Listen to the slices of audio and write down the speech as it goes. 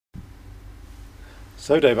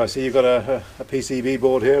So Dave, I see you've got a PCB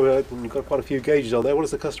board here and you've got quite a few gauges on there. What is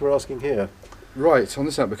the customer asking here? Right, on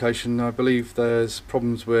this application I believe there's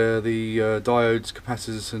problems where the diodes,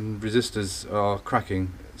 capacitors and resistors are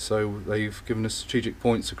cracking. So they've given us strategic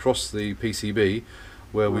points across the PCB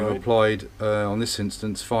where we've applied, on this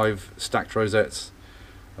instance, 5 stacked rosettes,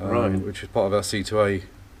 which is part of our C2A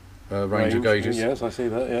range of gauges. Yes, I see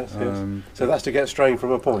that, yes. So that's to get strain from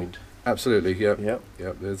a point? Absolutely, yep.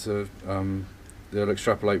 Yep. There's a, they'll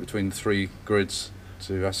extrapolate between the 3 grids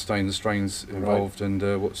to ascertain the strains involved and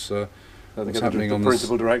what's happening on the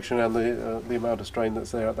principal direction and the amount of strain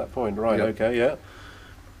that's there at that point. Right. Yep. Okay. Yeah.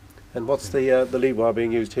 And what's the lead wire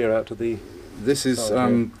being used here out to the? This is as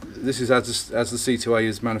the C2A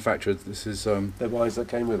is manufactured. This is the wires that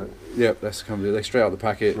came with it. Yep, that's company. They straight out the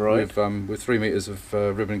packet with 3 meters of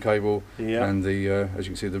ribbon and cable, and the as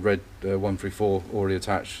you can see the red 134 already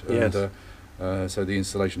attached. Yes. And, so the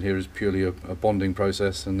installation here is purely a bonding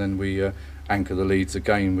process, and then we anchor the leads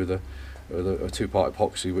again with a 2-part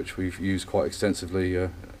epoxy, which we've used quite extensively.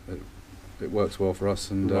 It works well for us.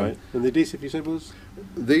 And and the adhesive you said was?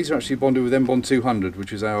 These are actually bonded with M-Bond 200,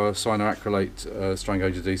 which is our cyanoacrylate strain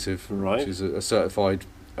gauge adhesive, which is a certified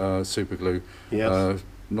super glue. Yes.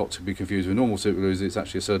 Not to be confused with normal super glues, it's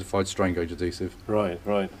actually a certified strain gauge adhesive. Right,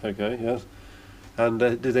 okay, yes. And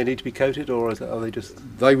do they need to be coated, or are they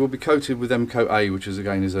just? They will be coated with M-Coat A, which is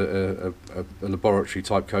again a laboratory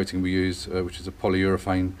type coating we use, which is a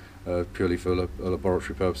polyurethane, purely for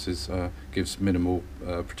laboratory purposes. Gives minimal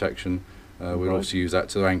protection. We'll obviously use that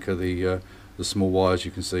to anchor the small wires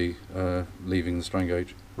you can see leaving the strain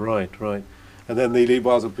gauge. Right. And then the lead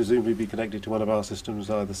wires will presumably be connected to one of our systems,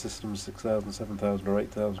 either system 6000, 7000 or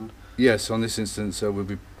 8000? Yes, on this instance we'll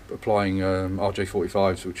be applying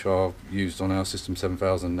RJ45s, which are used on our system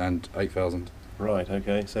 7000 and 8000. Right,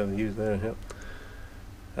 okay, so used there, yep.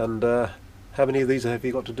 And how many of these have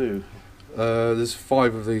you got to do? There's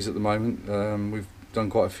 5 of these at the moment. We've done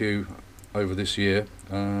quite a few over this year.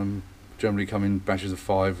 Generally come in batches of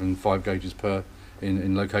 5 and 5 gauges per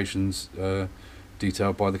in locations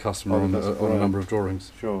detailed by the customer on a number of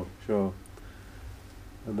drawings. Sure.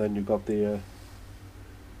 And then you've got the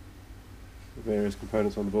various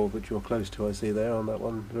components on the board which you're close to, I see there on that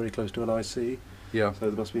one, very close to an IC. Yeah.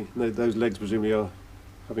 So there must be, those legs presumably are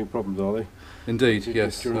having problems, are they? Indeed,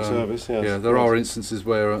 yes. During service, yes. Yeah, there are instances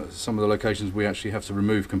where some of the locations we actually have to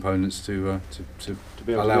remove components to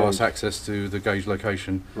allow us access to the gauge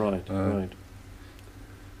location. Right. But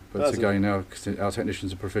that's again, our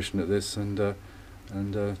technicians are proficient at this and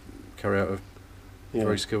carry out a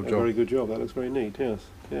very skilled job. Very good job. That looks very neat. Yes.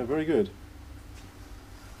 Yeah, very good.